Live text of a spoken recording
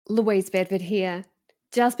Louise Bedford here.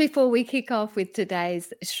 Just before we kick off with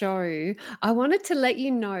today's show, I wanted to let you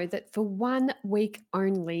know that for 1 week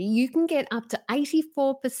only, you can get up to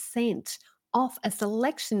 84% off a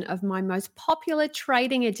selection of my most popular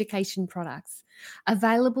trading education products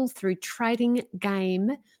available through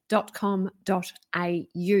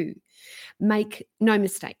tradinggame.com.au. Make no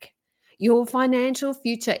mistake, your financial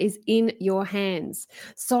future is in your hands.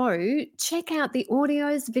 So check out the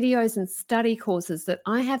audios, videos, and study courses that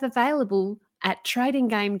I have available at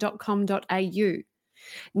tradinggame.com.au.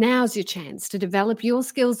 Now's your chance to develop your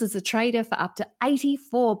skills as a trader for up to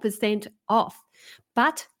 84% off,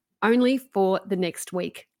 but only for the next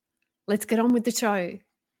week. Let's get on with the show.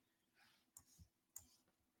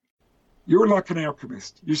 You're like an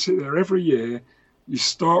alchemist. You sit there every year, you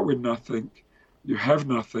start with nothing, you have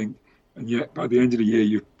nothing, and yet by the end of the year,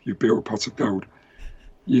 you build a pot of gold,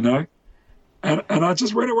 you know? And I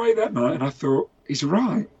just went away that night and I thought, he's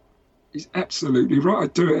right. He's absolutely right. I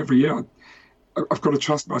do it every year. I've got to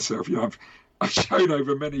trust myself. You know, I've shown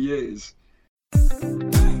over many years.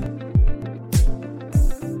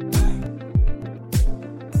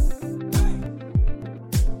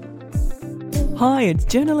 Hi, it's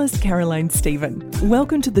journalist Caroline Stephen.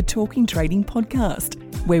 Welcome to the Talking Trading podcast,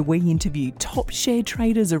 where we interview top share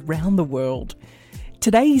traders around the world.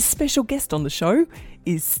 Today's special guest on the show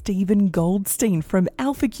is Stephen Goldstein from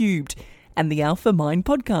Alpha Cubed and the Alpha Mind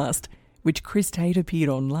podcast, which Chris Tate appeared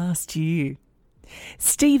on last year.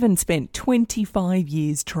 Stephen spent 25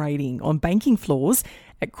 years trading on banking floors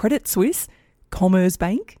at Credit Suisse,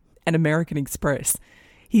 Commerzbank and American Express.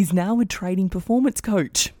 He's now a trading performance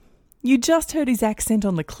coach. You just heard his accent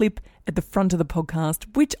on the clip at the front of the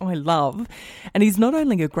podcast, which I love. And he's not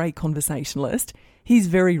only a great conversationalist, he's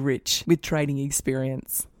very rich with trading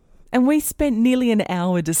experience. And we spent nearly an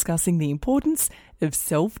hour discussing the importance of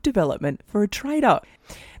self-development for a trader.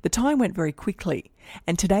 The time went very quickly,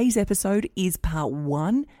 and today's episode is part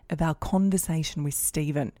 1 of our conversation with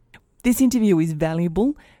Stephen. This interview is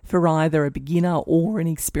valuable for either a beginner or an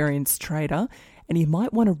experienced trader, and you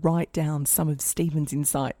might want to write down some of Stephen's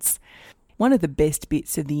insights. One of the best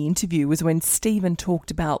bits of the interview was when Stephen talked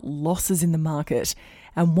about losses in the market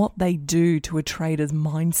and what they do to a trader's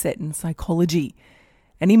mindset and psychology.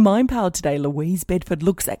 And in Mind Power today, Louise Bedford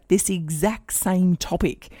looks at this exact same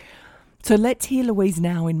topic. So let's hear Louise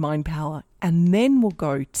now in Mind Power, and then we'll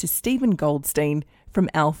go to Stephen Goldstein from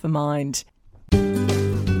Alpha Mind.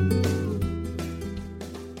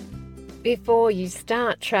 Before you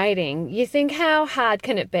start trading, you think, how hard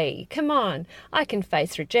can it be? Come on, I can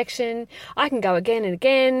face rejection, I can go again and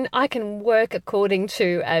again, I can work according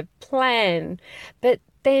to a plan. But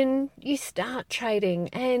then you start trading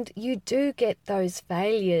and you do get those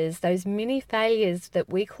failures, those mini failures that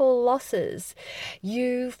we call losses.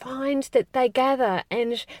 You find that they gather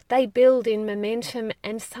and they build in momentum,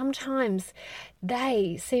 and sometimes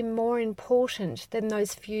they seem more important than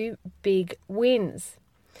those few big wins.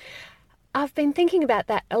 I've been thinking about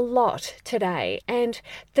that a lot today, and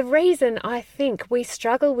the reason I think we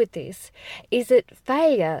struggle with this is that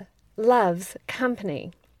failure loves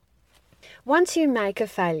company. Once you make a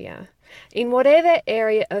failure in whatever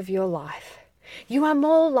area of your life, you are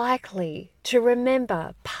more likely to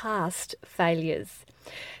remember past failures.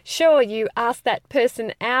 Sure, you asked that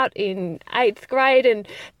person out in 8th grade and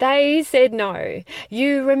they said no.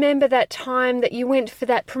 You remember that time that you went for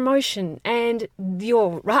that promotion and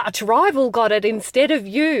your arch rival got it instead of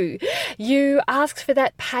you. You asked for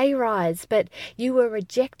that pay rise, but you were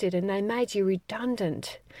rejected and they made you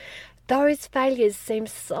redundant. Those failures seem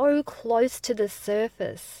so close to the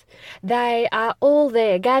surface. They are all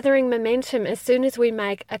there, gathering momentum. As soon as we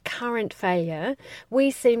make a current failure, we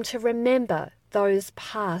seem to remember those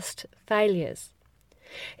past failures.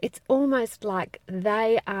 It's almost like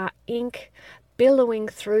they are ink billowing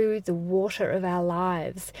through the water of our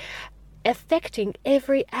lives, affecting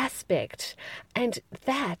every aspect, and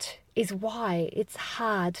that is why it's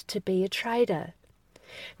hard to be a trader.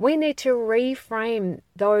 We need to reframe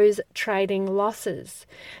those trading losses.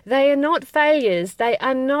 They are not failures. They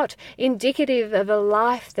are not indicative of a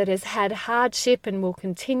life that has had hardship and will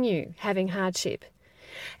continue having hardship.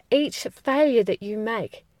 Each failure that you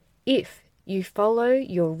make, if you follow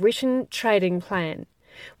your written trading plan,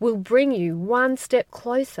 will bring you one step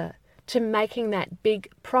closer to making that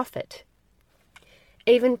big profit.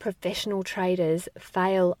 Even professional traders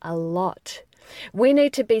fail a lot. We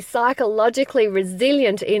need to be psychologically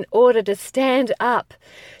resilient in order to stand up,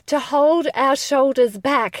 to hold our shoulders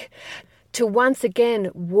back, to once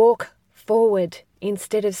again walk forward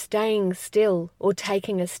instead of staying still or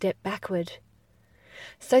taking a step backward.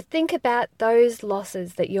 So think about those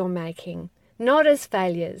losses that you're making. not as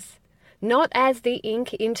failures, not as the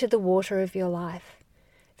ink into the water of your life.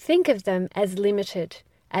 Think of them as limited,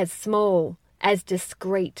 as small, as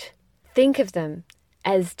discreet. Think of them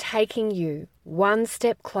as taking you one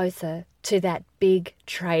step closer to that big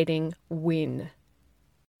trading win.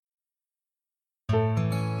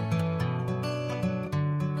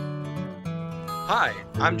 Hi,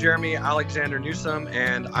 I'm Jeremy Alexander Newsom,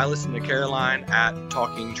 and I listen to Caroline at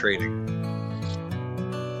Talking Trading.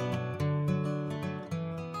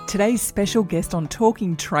 Today's special guest on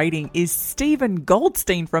Talking Trading is Stephen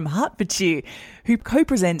Goldstein from Hertfordshire, who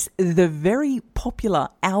co-presents the very popular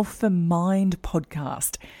Alpha Mind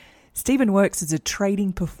podcast. Stephen works as a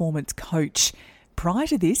trading performance coach. Prior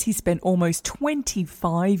to this, he spent almost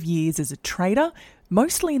 25 years as a trader,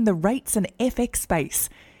 mostly in the rates and FX space.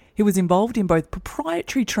 He was involved in both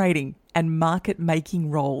proprietary trading and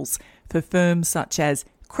market-making roles for firms such as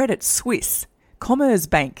Credit Suisse,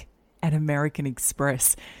 Commerzbank, and American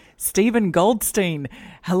Express. Stephen Goldstein,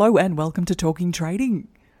 hello and welcome to Talking Trading.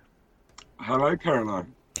 Hello,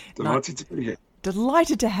 Caroline. Delighted to be here.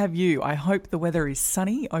 Delighted to have you. I hope the weather is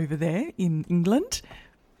sunny over there in England.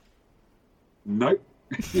 No.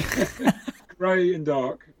 Grey and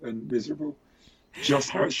dark and miserable.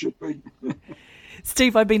 Just how it should be.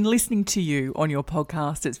 Steve, I've been listening to you on your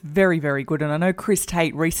podcast. It's very, very good. And I know Chris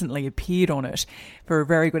Tate recently appeared on it for a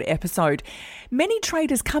very good episode. Many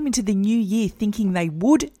traders come into the new year thinking they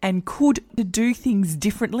would and could do things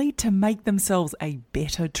differently to make themselves a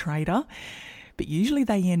better trader. But usually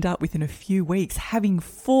they end up within a few weeks having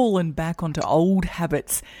fallen back onto old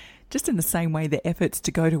habits, just in the same way the efforts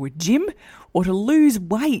to go to a gym or to lose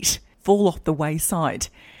weight fall off the wayside.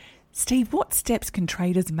 Steve, what steps can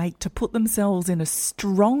traders make to put themselves in a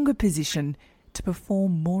stronger position to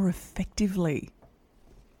perform more effectively?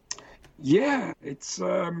 Yeah, it's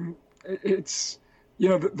the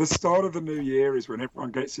start of the new year is when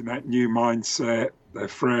everyone gets in that new mindset. They're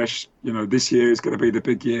fresh. This year is going to be the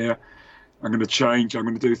big year. I'm going to change. I'm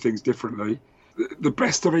going to do things differently. The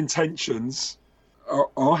best of intentions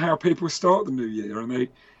are how people start the new year, and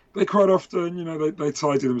they quite often, they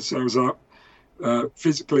tidy themselves up.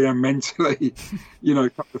 Physically and mentally, the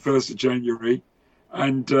 1st of January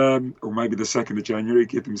and or maybe the 2nd of January,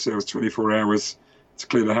 give themselves 24 hours to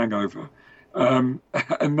clear the hangover. And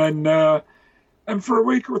for a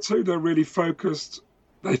week or two, they're really focused.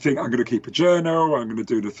 They think, I'm going to keep a journal. I'm going to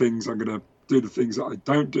do the things that I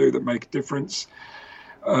don't do that make a difference.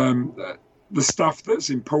 The stuff that's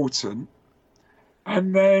important.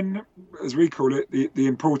 And then, as we call it, the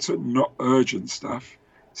important, not urgent stuff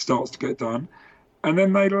starts to get done. And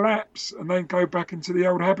then they lapse and then go back into the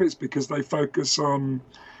old habits because they focus on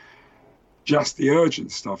just the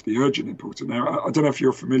urgent stuff, the urgent important. Now, I don't know if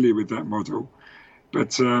you're familiar with that model,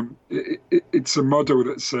 but it's a model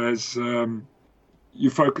that says you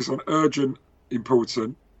focus on urgent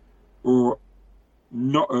important or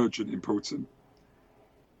not urgent important.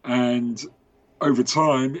 And over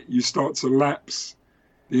time, you start to lapse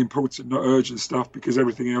the important, not urgent stuff because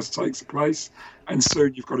everything else takes place. And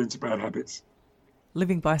soon you've got into bad habits.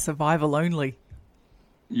 Living by survival only.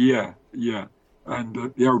 Yeah.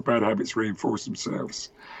 And the old bad habits reinforce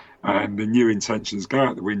themselves. And the new intentions go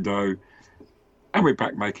out the window. And we're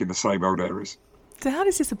back making the same old errors. So how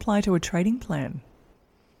does this apply to a trading plan?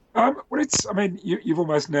 You've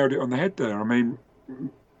almost nailed it on the head there.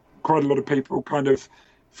 Quite a lot of people kind of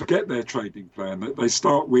forget their trading plan. They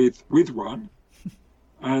start with one.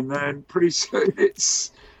 And then pretty soon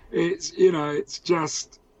it's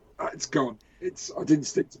gone. I didn't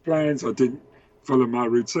stick to plans. I didn't follow my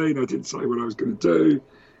routine. I didn't say what I was going to do.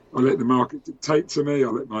 I let the market dictate to me. I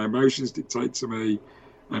let my emotions dictate to me.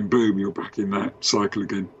 And boom, you're back in that cycle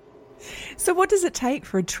again. So what does it take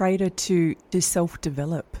for a trader to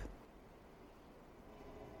self-develop?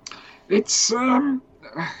 It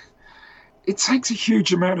takes a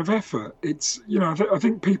huge amount of effort. I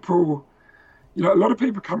think people, a lot of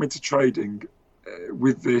people come into trading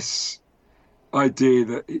with this idea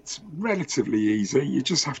that it's relatively easy. You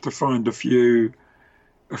just have to find a few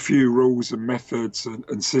rules and methods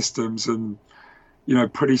and systems, and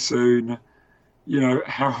pretty soon,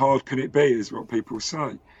 how hard can it be is what people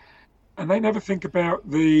say, and they never think about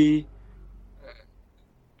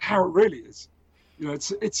how it really is.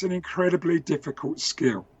 It's an incredibly difficult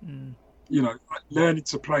skill. Like learning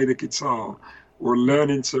to play the guitar, or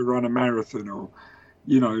learning to run a marathon, or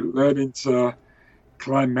learning to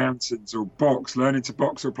climb mountains or box, learning to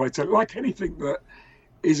box or play tennis, like anything that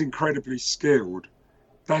is incredibly skilled.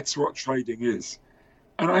 That's what trading is.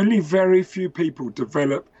 And only very few people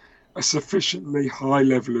develop a sufficiently high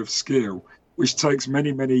level of skill, which takes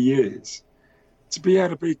many, many years, to be able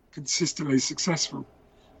to be consistently successful.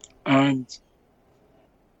 And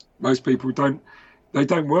most people don't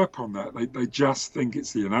work on that. They just think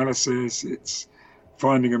it's the analysis, it's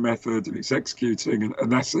finding a method, and it's executing,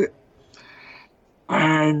 and that's it.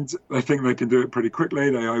 And they think they can do it pretty quickly.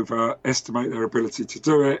 They overestimate their ability to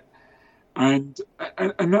do it. And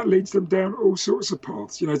that leads them down all sorts of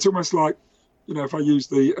paths. It's almost like, if I use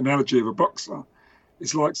the analogy of a boxer,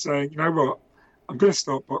 it's like saying, you know what, I'm going to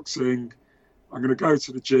start boxing. I'm going to go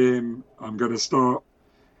to the gym. I'm going to start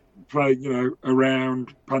playing,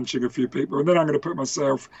 around, punching a few people. And then I'm going to put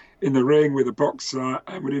myself in the ring with a boxer.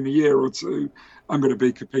 And within a year or two, I'm going to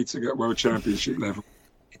be competing at world championship level.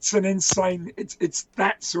 It's an insane, it's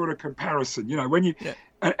that sort of comparison, when you,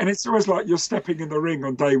 and it's always like you're stepping in the ring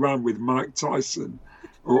on day one with Mike Tyson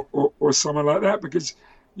or someone like that, because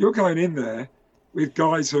you're going in there with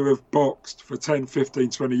guys who have boxed for 10, 15,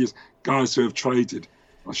 20 years, guys who have traded,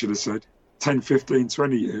 I should have said, 10, 15,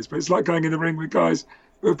 20 years. But it's like going in the ring with guys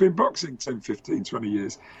who have been boxing 10, 15, 20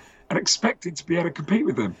 years and expecting to be able to compete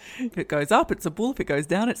with them. If it goes up, it's a bull. If it goes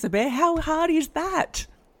down, it's a bear. How hard is that?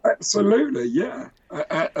 Absolutely, yeah.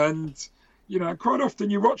 And, quite often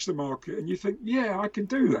you watch the market and you think, yeah, I can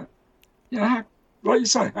do that. Like you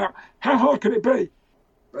say, how hard can it be?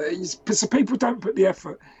 So people don't put the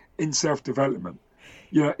effort in self-development.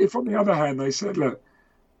 If on the other hand they said, look,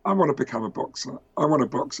 I want to become a boxer. I want to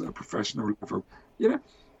box at a professional level.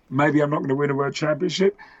 Maybe I'm not going to win a world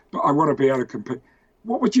championship, but I want to be able to compete.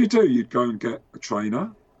 What would you do? You'd go and get a trainer.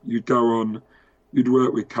 You'd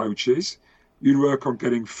work with coaches. You'd work on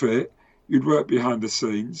getting fit. You'd work behind the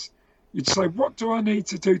scenes. You'd say, what do I need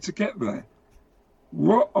to do to get there?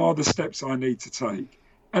 What are the steps I need to take?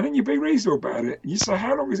 And then you'd be reasonable about it. You say,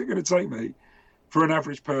 how long is it going to take me for an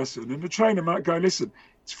average person? And the trainer might go, listen,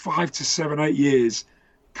 it's 5 to 7, 8 years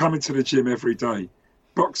coming to the gym every day,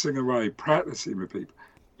 boxing away, practicing with people.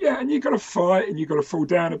 Yeah, and you've got to fight, and you've got to fall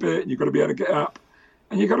down a bit, and you've got to be able to get up,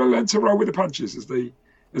 and you've got to learn to roll with the punches, as the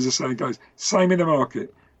saying goes. Same in the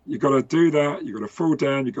market. You've got to do that. You've got to fall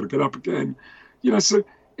down. You've got to get up again. So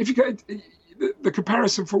if you get the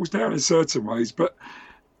comparison falls down in certain ways, but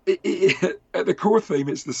at the core theme,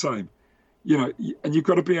 it's the same. And you've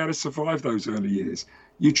got to be able to survive those early years.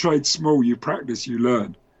 You trade small. You practice. You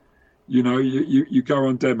learn. You go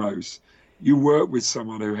on demos. You work with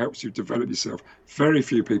someone who helps you develop yourself. Very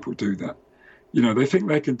few people do that. They think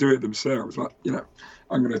they can do it themselves. Like,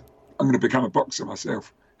 I'm going to become a boxer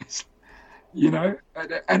myself.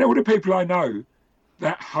 And all the people I know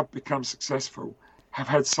that have become successful have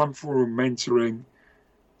had some form of mentoring,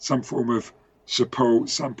 some form of support,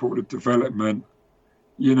 some form of development.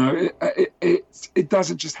 It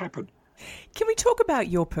doesn't just happen. Can we talk about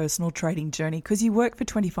your personal trading journey? Because you worked for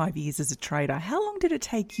 25 years as a trader. How long did it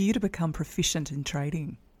take you to become proficient in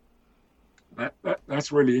trading?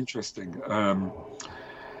 That's really interesting. I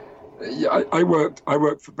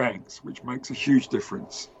worked for banks, which makes a huge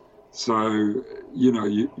difference. So,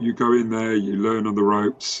 you go in there, you learn on the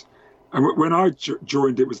ropes. And when I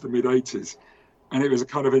joined, it was the mid-'80s. And it was a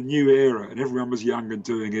kind of a new era, and everyone was young and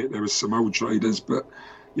doing it. There was some old traders, but,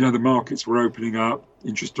 the markets were opening up.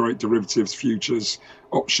 Interest rate derivatives, futures,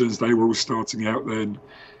 options, they were all starting out then.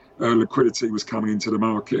 Liquidity was coming into the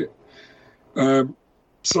market.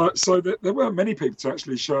 So there weren't many people to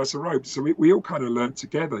actually show us a rope. So we all kind of learnt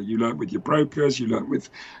together. You learnt with your brokers, you learnt with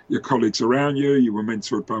your colleagues around you, you were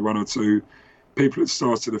mentored by one or two people that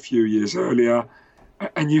started a few years earlier,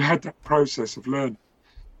 and you had that process of learning.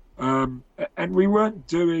 And we weren't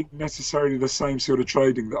doing necessarily the same sort of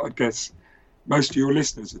trading that I guess most of your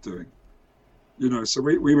listeners are doing. So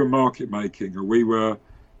we were market making, or we were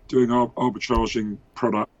doing arbitraging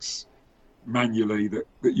products manually that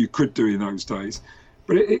you could do in those days.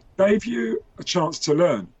 But it gave you a chance to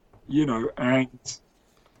learn, and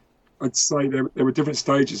I'd say there were different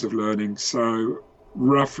stages of learning. So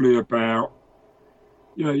roughly about,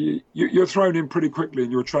 you're thrown in pretty quickly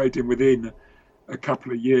and you're trading within a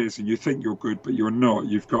couple of years and you think you're good, but you're not.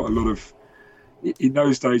 You've got a lot of, in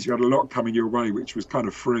those days, you had a lot coming your way, which was kind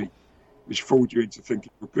of free, which fooled you into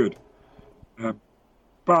thinking you're good.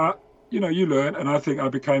 But, you learn, and I think I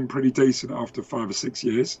became pretty decent after 5 or 6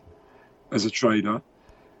 years as a trader.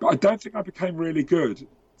 But I don't think I became really good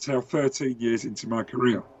until 13 years into my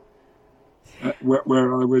career,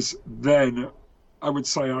 where I was then, I would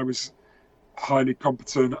say I was highly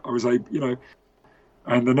competent. I was able,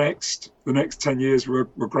 and the next 10 years were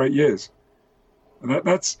great years. And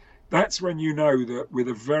that's when you know that with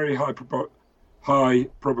a very high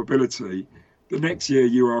probability, the next year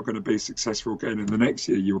you are going to be successful again, and the next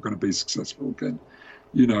year you are going to be successful again,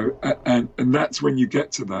 and that's when you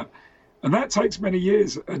get to that. And that takes many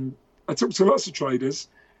years. And I talk to lots of traders,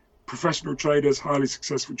 professional traders, highly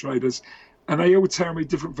successful traders, and they all tell me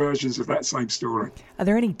different versions of that same story. Are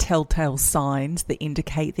there any telltale signs that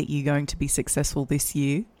indicate that you're going to be successful this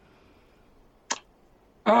year?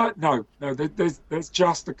 No. There's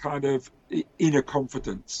just a kind of inner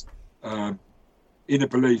confidence, inner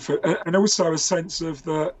belief, and also a sense of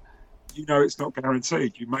that. It's not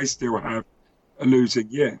guaranteed. You may still have a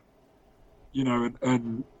losing year.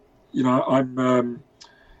 I'm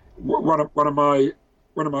one of my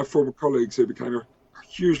former colleagues who became a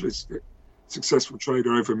hugely successful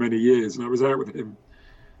trader over many years, and I was out with him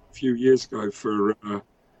a few years ago for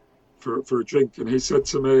a drink, and he said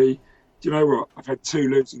to me, "Do you know what? I've had 2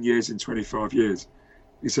 losing years in 25 years."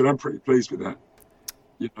 He said, "I'm pretty pleased with that."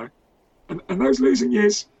 And those losing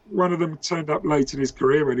years, one of them turned up late in his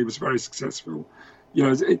career when he was very successful.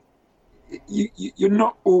 You're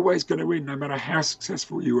not always going to win, no matter how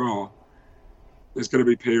successful you are. There's going to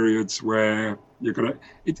be periods where you're going to.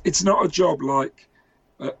 It's not a job like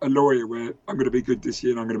a lawyer where I'm going to be good this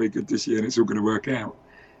year and I'm going to be good this year and it's all going to work out.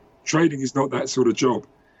 Trading is not that sort of job.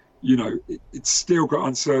 It's still got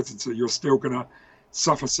uncertainty. You're still going to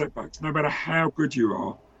suffer setbacks, no matter how good you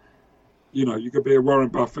are. You could be a Warren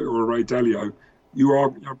Buffett or a Ray Dalio.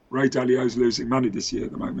 Ray Dalio's losing money this year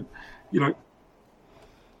at the moment. You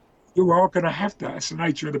are going to have that. It's the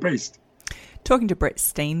nature of the beast. Talking to Brett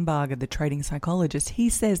Steenbarger, the trading psychologist, he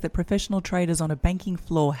says that professional traders on a banking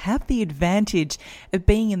floor have the advantage of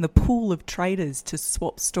being in the pool of traders to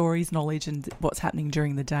swap stories, knowledge, and what's happening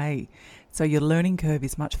during the day. So your learning curve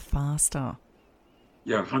is much faster.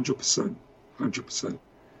 Yeah, 100%. 100%.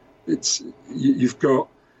 You've got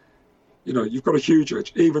a huge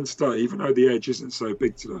edge. Even today, even though the edge isn't so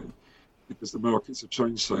big today, because the markets have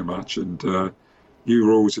changed so much and new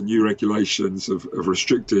rules and new regulations have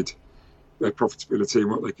restricted their profitability and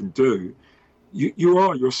what they can do,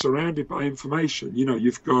 you're surrounded by information.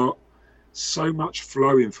 You've got so much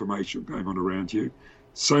flow information going on around you,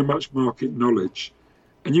 so much market knowledge,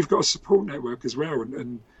 and you've got a support network as well.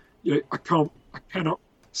 And I cannot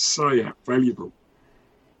say how valuable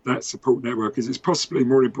that support network is. It's possibly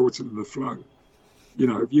more important than the flow.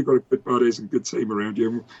 If you've got good buddies and good team around you,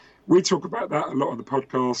 and we talk about that a lot on the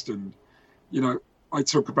podcast, and I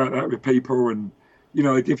talk about that with people, and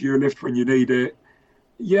they give you a lift when you need it.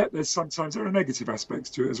 Yeah, sometimes there are negative aspects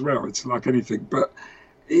to it as well. It's like anything, but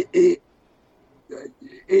it's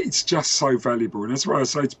just so valuable. And that's why I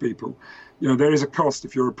say to people, there is a cost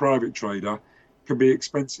if you're a private trader. It can be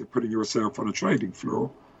expensive putting yourself on a trading floor,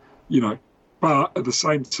 but at the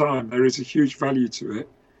same time, there is a huge value to it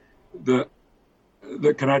that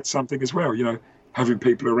can add something as well. Having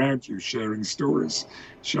people around you, sharing stories,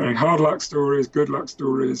 sharing hard luck stories, good luck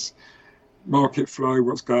stories, market flow,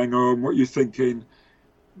 what's going on, what you're thinking,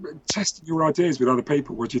 testing your ideas with other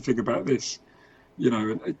people. What do you think about this?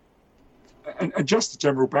 And just the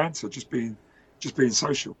general banter, just being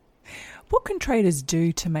social. What can traders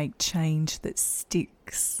do to make change that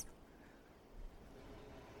sticks?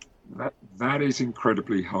 That is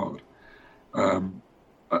incredibly hard. I'm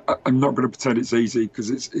not going to pretend it's easy, because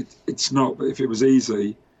it's not. But if it was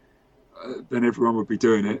easy, then everyone would be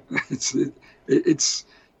doing it. This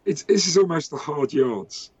is almost the hard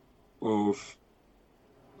yards of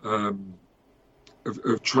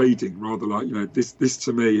trading, rather like this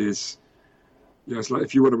to me is. It's like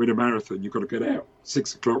if you want to win a marathon, you've got to get out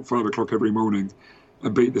 6 o'clock, 5 o'clock every morning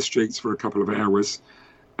and beat the streets for a couple of hours.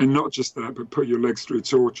 And not just that, but put your legs through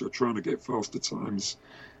torture trying to get faster times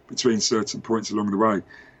between certain points along the way.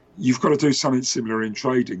 You've got to do something similar in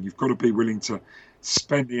trading. You've got to be willing to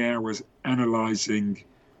spend the hours analysing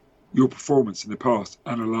your performance in the past,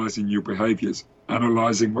 analysing your behaviours,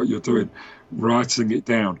 analysing what you're doing, writing it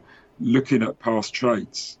down, looking at past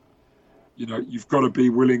trades. You've got to be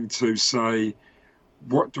willing to say,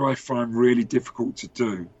 what do I find really difficult to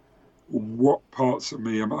do? What parts of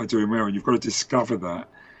me am I doing well? And you've got to discover that.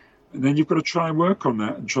 And then you've got to try and work on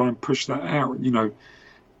that and try and push that out.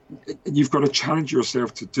 You've got to challenge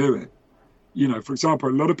yourself to do it. For example,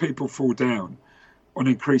 a lot of people fall down on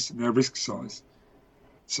increasing their risk size.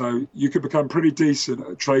 So you could become pretty decent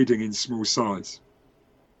at trading in small size,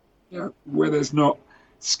 where there's not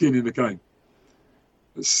skin in the game.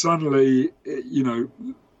 But suddenly,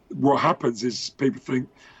 what happens is people think,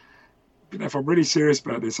 if I'm really serious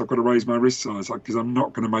about this, I've got to raise my risk size, because I'm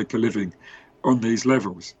not going to make a living on these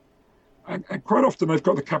levels. And quite often they've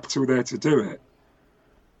got the capital there to do it,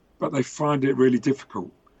 but they find it really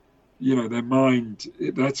difficult. Their mind,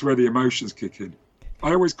 that's where the emotions kick in.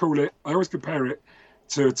 I always compare it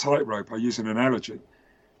to a tightrope. I use an analogy.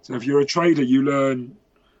 So if you're a trader, you learn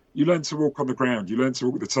to walk on the ground. You learn to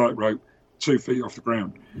walk the tightrope 2 feet off the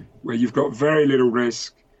ground, where you've got very little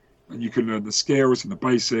risk and you can learn the skills and the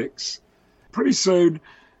basics. Pretty soon,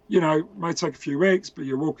 it may take a few weeks, but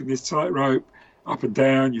you're walking this tightrope up and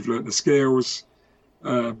down, you've learned the skills,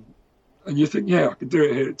 and you think, yeah, I can do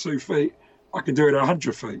it here at 2 feet, I can do it at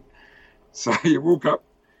 100 feet. So you walk up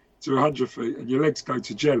to 100 feet and your legs go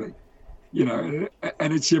to jelly, and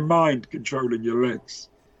it's your mind controlling your legs.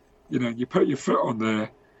 You put your foot on there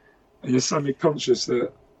and you're suddenly conscious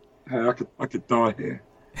that, hey, I could die here.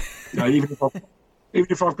 Even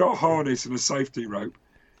if I've got a harness and a safety rope,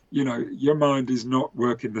 your mind is not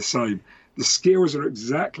working the same. The skills are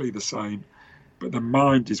exactly the same, but the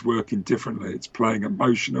mind is working differently. It's playing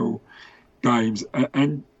emotional games,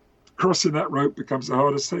 and crossing that rope becomes the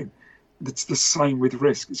hardest thing. It's the same with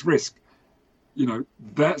risk. It's risk.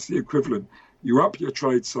 That's the equivalent. You up your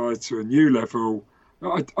trade size to a new level.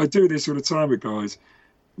 I do this all the time with guys.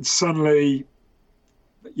 And suddenly,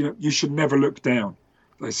 you should never look down,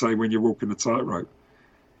 they say, when you're walking the tightrope.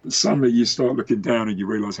 But suddenly you start looking down and you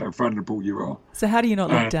realise how vulnerable you are. So how do you not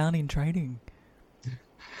look down in trading?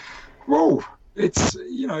 Well, it's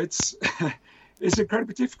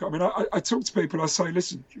incredibly difficult. I mean, I talk to people, I say,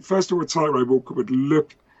 listen, first of all, a tightrope walker would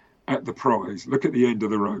look at the prize, look at the end of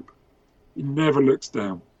the rope. He never looks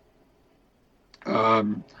down.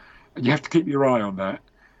 And you have to keep your eye on that.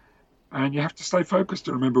 And you have to stay focused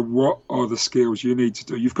and remember what are the skills you need to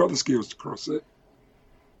do. You've got the skills to cross it.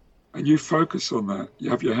 And you focus on that. You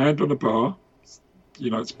have your hand on the bar,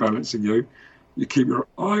 it's balancing you. You keep your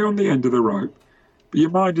eye on the end of the rope. But your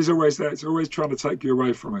mind is always there. It's always trying to take you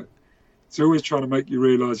away from it. It's always trying to make you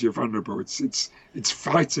realise you're vulnerable. It's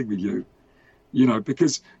fighting with you,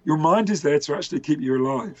 because your mind is there to actually keep you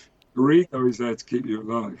alive. Your ego is there to keep you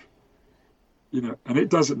alive, and it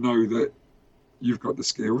doesn't know that you've got the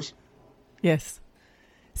skills. Yes.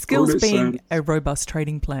 Skills being a robust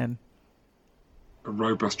trading plan. A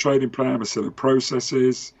robust trading plan, a set of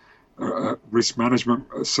processes, risk management,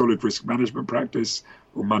 a solid risk management practice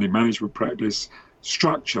or money management practice,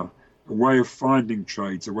 structure, a way of finding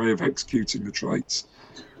trades, a way of executing the trades,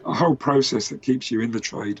 a whole process that keeps you in the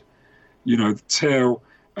trade, the tail,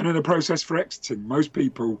 and then a process for exiting. Most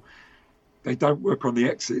people, they don't work on the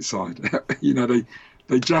exit side.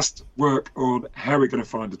 They just work on how we're going to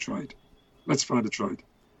find a trade. Let's find a trade.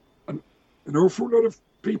 And an awful lot of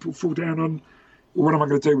people fall down on, well, what am I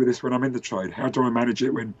going to do with this when I'm in the trade? How do I manage it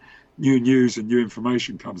when new news and new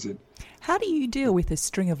information comes in? How do you deal with a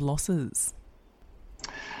string of losses?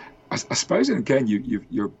 I suppose, and again,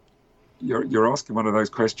 you're asking one of those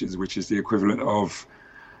questions, which is the equivalent of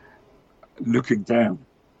looking down,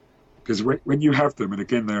 because when you have them, and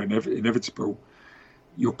again they're inevitable,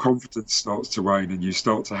 your confidence starts to wane, and you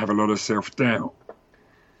start to have a lot of self-doubt,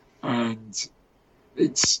 and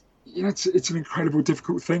it's an incredible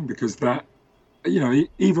difficult thing, because that,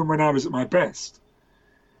 even when I was at my best,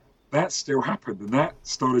 that still happened, and that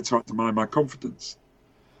started to undermine my confidence.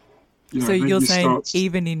 So you're saying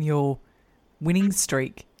even in your winning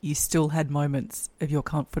streak, you still had moments of your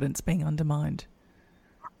confidence being undermined?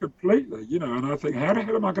 Completely, and I think, how the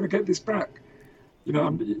hell am I going to get this back?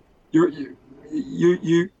 You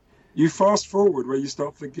fast forward where you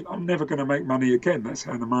start thinking, I'm never going to make money again. That's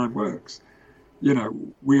how the mind works.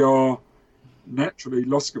 We are naturally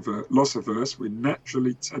loss averse. We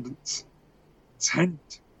naturally tend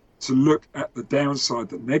to look at the downside,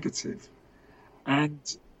 the negative,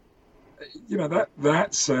 and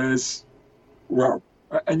that says, well,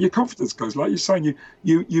 and your confidence goes, like you're saying,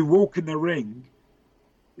 you walk in the ring,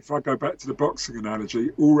 if I go back to the boxing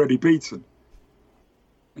analogy, already beaten.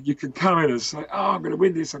 And you can come in and say, oh, I'm going to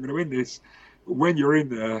win this. But when you're in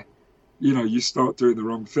there, you start doing the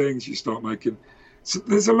wrong things. You start making, so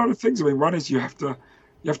there's a lot of things. I mean, one is you have to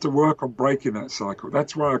work on breaking that cycle.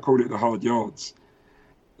 That's why I call it the hard yards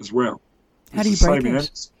as well. How do you break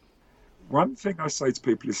it? One thing I say to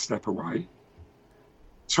people is step away,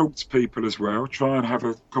 talk to people as well, try and have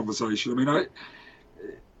a conversation. I mean,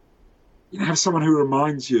 have someone who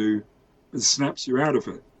reminds you and snaps you out of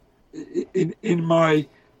it. In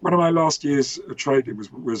one of my last years of trading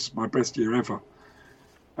was my best year ever.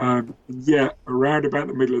 Yet around about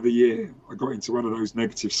the middle of the year, I got into one of those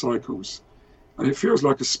negative cycles, and it feels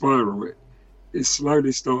like a spiral. It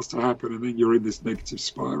slowly starts to happen, and then you're in this negative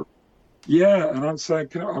spiral. Yeah, and I'm saying,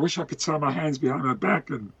 I wish I could tie my hands behind my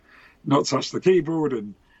back and not touch the keyboard,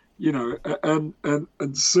 and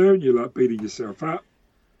and soon you're like beating yourself up,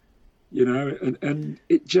 and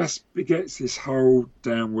it just begets this whole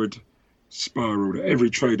downward spiral that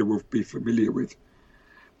every trader will be familiar with,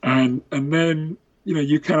 and then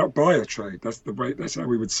you cannot buy a trade. That's how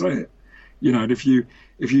we would say it. You know, and if you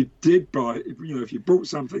did buy, if you bought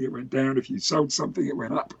something, it went down. If you sold something, it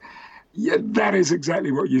went up. Yeah, that is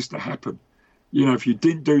exactly what used to happen. You know, if you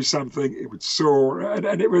didn't do something, it would soar, and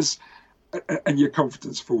and your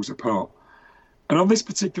confidence falls apart. And on this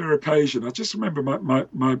particular occasion, I just remember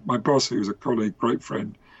my boss, who was a colleague, great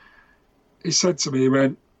friend, he said to me, he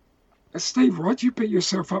went, "Steve, why do you beat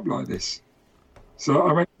yourself up like this?" So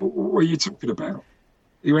I went, "What are you talking about?"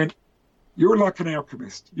 He went, "You're like an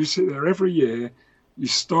alchemist. You sit there every year, you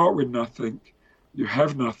start with nothing, you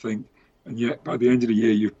have nothing, and yet by the end of the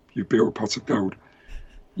year, you build a pot of gold,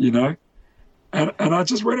 you know?" And I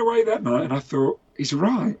just went away that night and I thought, he's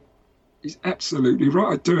right. He's absolutely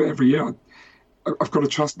right. I do it every year. I've got to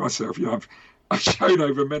trust myself. You know, I've shown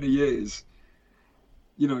over many years,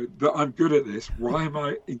 you know, that I'm good at this. Why am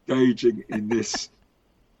I engaging in this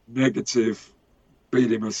negative,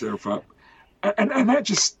 beating myself up? And that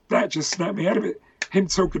just snapped me out of it. Him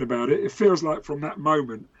talking about it feels like from that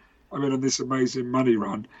moment I went on this amazing money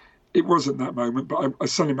run. It wasn't that moment, but I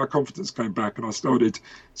suddenly my confidence came back and I started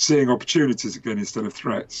seeing opportunities again instead of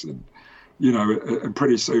threats. And, you know, and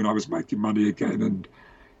pretty soon I was making money again and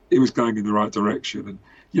it was going in the right direction. And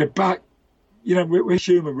but, you know, we're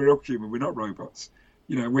human, we're all human, we're not robots.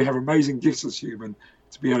 You know, we have amazing gifts as human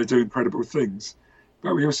to be able to do incredible things,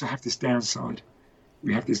 but we also have this downside.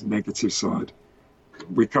 We have this negative side.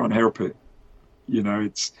 We can't help it. You know,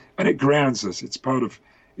 and it grounds us.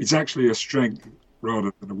 It's actually a strength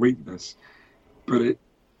rather than a weakness, but it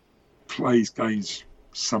plays games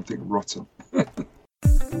something rotten.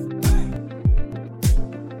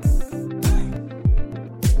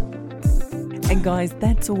 And guys,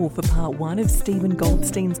 that's all for part 1 of Stephen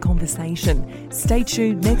Goldstein's conversation. Stay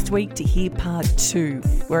tuned next week to hear part 2,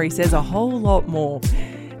 where he says a whole lot more.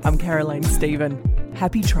 I'm Caroline Stephen.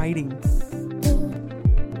 Happy trading.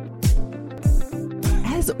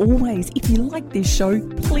 As always, if you like this show,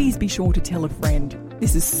 please be sure to tell a friend.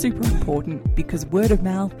 This is super important because word of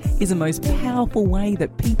mouth is the most powerful way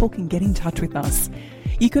that people can get in touch with us.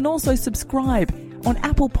 You can also subscribe on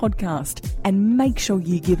Apple Podcast and make sure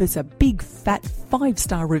you give us a big fat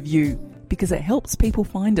 5-star review because it helps people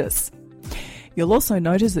find us. You'll also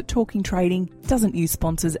notice that Talking Trading doesn't use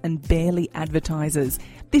sponsors and barely advertisers.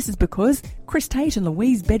 This is because Chris Tate and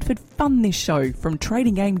Louise Bedford fund this show from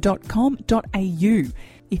tradinggame.com.au.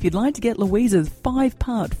 If you'd like to get Louise's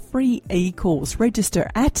 5-part free e-course, register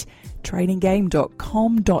at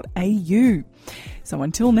tradinggame.com.au. So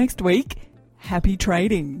until next week, happy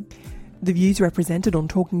trading. The views represented on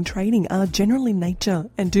Talking Trading are general in nature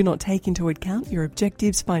and do not take into account your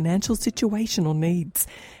objectives, financial situation or needs.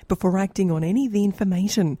 Before acting on any of the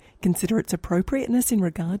information, consider its appropriateness in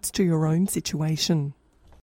regards to your own situation.